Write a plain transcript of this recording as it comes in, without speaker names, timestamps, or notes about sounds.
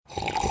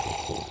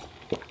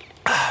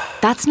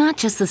That's not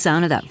just the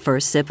sound of that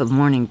first sip of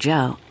Morning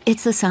Joe.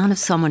 It's the sound of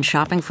someone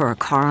shopping for a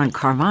car on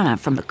Carvana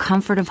from the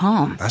comfort of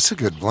home. That's a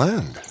good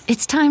blend.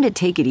 It's time to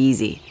take it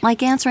easy,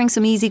 like answering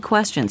some easy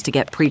questions to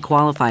get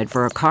pre-qualified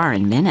for a car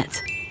in minutes.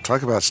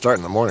 Talk about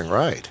starting the morning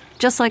right.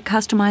 Just like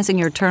customizing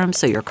your terms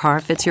so your car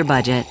fits your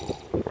budget.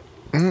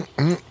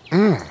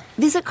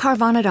 Visit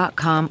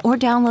Carvana.com or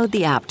download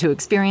the app to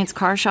experience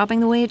car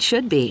shopping the way it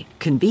should be.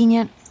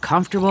 Convenient,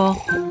 comfortable.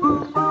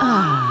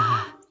 Ah.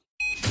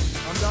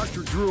 I'm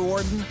Dr. Drew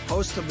Ordon,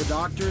 host of The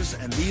Doctors,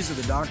 and these are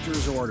The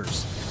Doctor's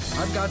Orders.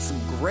 I've got some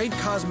great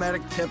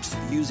cosmetic tips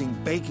using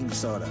baking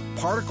soda.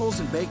 Particles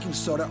in baking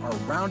soda are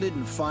rounded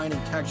and fine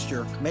in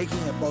texture, making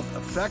it both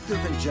effective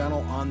and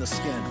gentle on the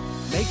skin.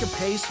 Make a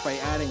paste by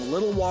adding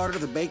little water to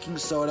the baking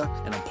soda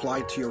and apply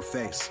it to your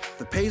face.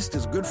 The paste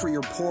is good for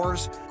your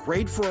pores,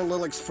 great for a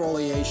little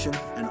exfoliation,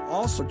 and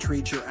also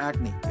treats your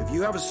acne. If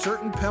you have a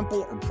certain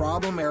pimple or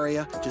problem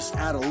area, just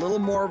add a little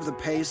more of the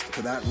paste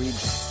to that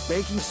region.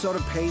 Baking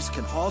soda paste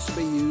can also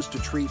be used to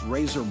treat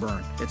razor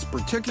burn. It's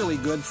particularly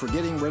good for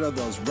getting rid of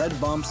those red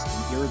bumps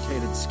and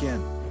irritated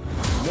skin.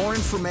 For more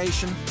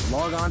information,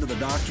 log on to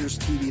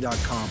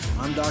thedoctorstv.com.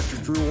 I'm Dr.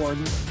 Drew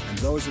Ordon, and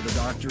those are The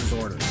Doctor's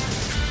Orders.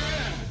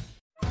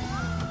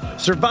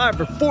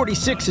 Survivor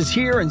 46 is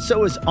here, and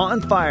so is On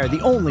Fire,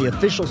 the only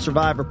official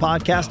Survivor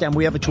podcast, and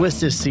we have a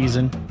twist this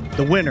season.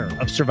 The winner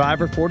of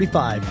Survivor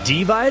 45,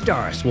 Dee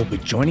Valladares, will be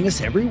joining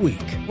us every week.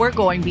 We're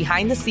going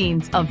behind the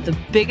scenes of the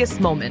biggest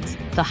moments,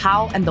 the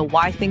how and the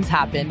why things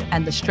happen,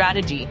 and the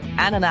strategy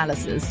and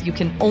analysis you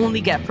can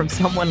only get from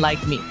someone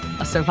like me,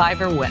 a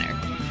Survivor winner.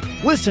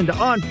 Listen to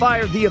On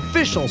Fire, the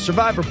official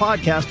Survivor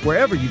podcast,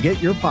 wherever you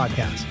get your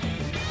podcasts.